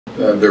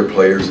They're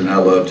players, and I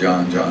love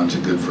John. John's a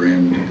good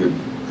friend,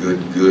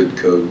 good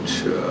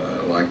coach.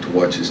 I like to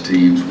watch his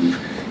teams. We've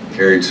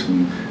carried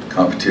some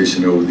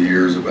competition over the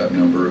years about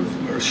number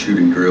of our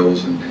shooting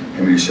drills and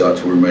how many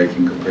shots we're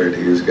making compared to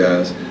his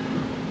guys.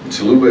 It's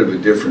a little bit of a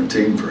different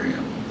team for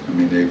him. I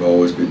mean, they've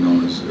always been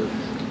known as a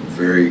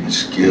very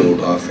skilled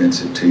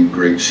offensive team,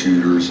 great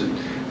shooters. And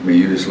I mean,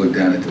 you just look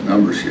down at the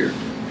numbers here.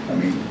 I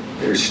mean,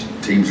 their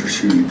teams are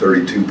shooting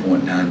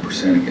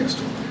 32.9% against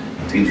them.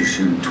 Teams are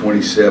shooting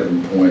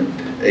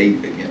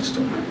 27.8 against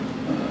them.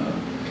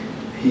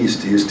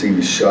 His team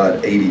has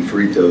shot 80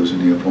 free throws,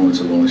 and the opponents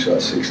have only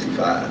shot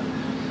 65.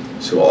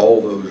 So all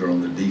those are on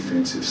the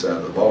defensive side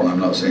of the ball. And I'm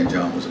not saying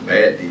John was a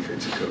bad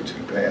defensive coach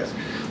in the past,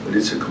 but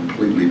it's a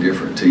completely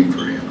different team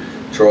for him.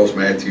 Charles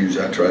Matthews,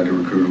 I tried to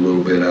recruit a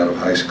little bit out of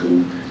high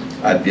school.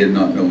 I did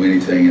not know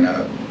anything, and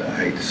I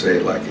hate to say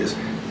it like this,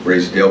 Ray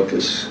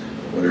Delkus,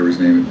 whatever his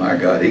name is, my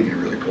God, he can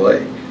really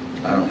play.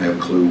 I don't have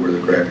a clue where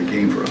the crap he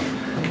came from,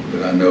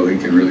 but I know he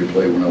can really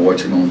play when I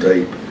watch him on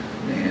tape.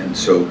 And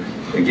so,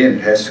 again,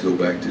 it has to go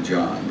back to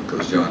John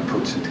because John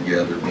puts it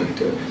together. But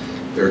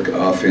their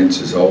offense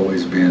has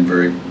always been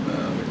very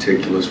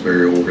meticulous,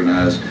 very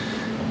organized,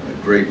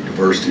 great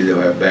diversity.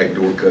 They'll have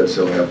backdoor cuts,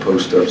 they'll have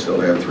post-ups,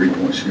 they'll have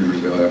three-point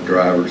shooters, they'll have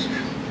drivers.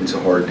 It's a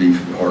hard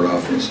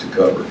offense to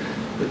cover.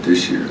 But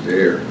this year,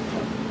 their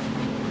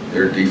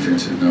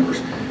defensive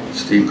numbers.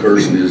 Steve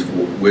Kersh, in his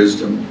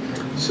wisdom,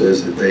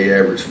 says that they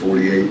average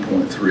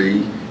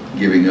 48.3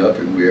 giving up,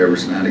 and we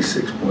average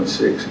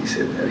 96.6. He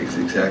said that is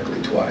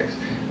exactly twice.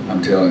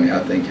 I'm telling you, I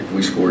think if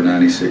we score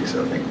 96,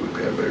 I think we've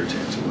got a better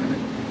chance of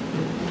winning.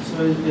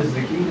 So is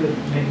the key to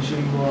making sure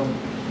you all do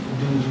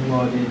what you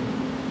all did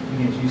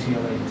against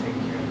UCLA and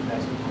taking care of the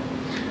basketball?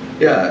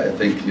 Yeah, I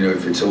think, you know,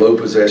 if it's a low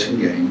possession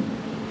game,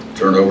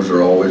 turnovers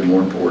are always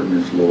more important.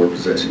 If it's a lower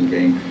possession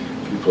game,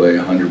 if you play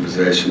 100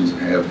 possessions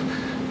and have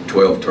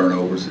 12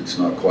 turnovers, it's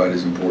not quite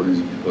as important as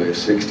if you play a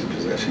 60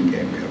 possession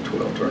game and you have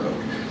 12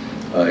 turnovers.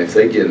 If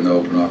they get an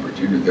open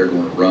opportunity, they're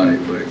going to run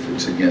it, but if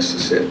it's against a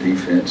set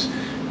defense,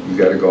 you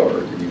got to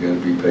guard, and you got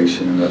to be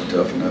patient enough,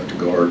 tough enough to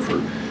guard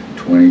for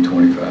 20,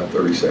 25,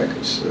 30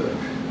 seconds.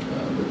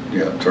 But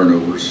yeah,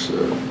 turnovers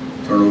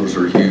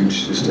are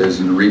huge, just as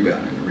in the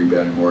rebounding. The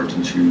rebounding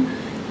margins huge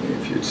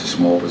if it's a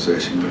small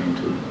possession game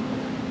too.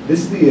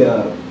 This is the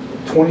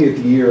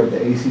 20th year of the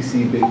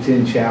ACC Big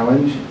Ten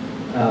Challenge,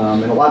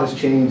 and a lot has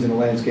changed in the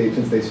landscape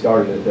since they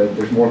started it.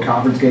 There's more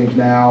conference games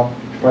now,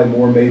 probably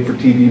more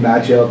made-for-TV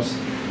matchups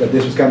that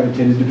this was kind of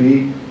intended to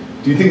be.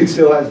 Do you think it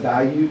still has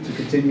value to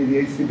continue the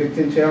ACC Big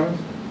Ten Challenge?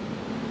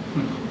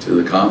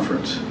 To the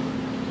conference.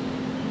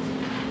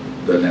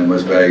 Doesn't have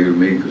much value to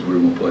me because we're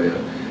going to play a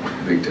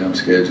big-time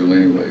schedule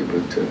anyway.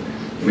 But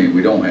I mean,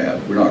 we're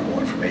not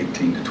going from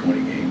 18 to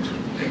 20 games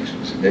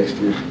next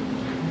year.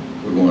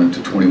 We're going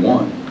to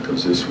 21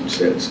 because this one's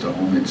set in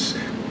stone. It's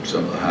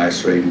some of the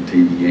highest rated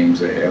TV games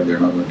they have. They're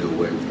not going to do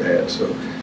away with that. So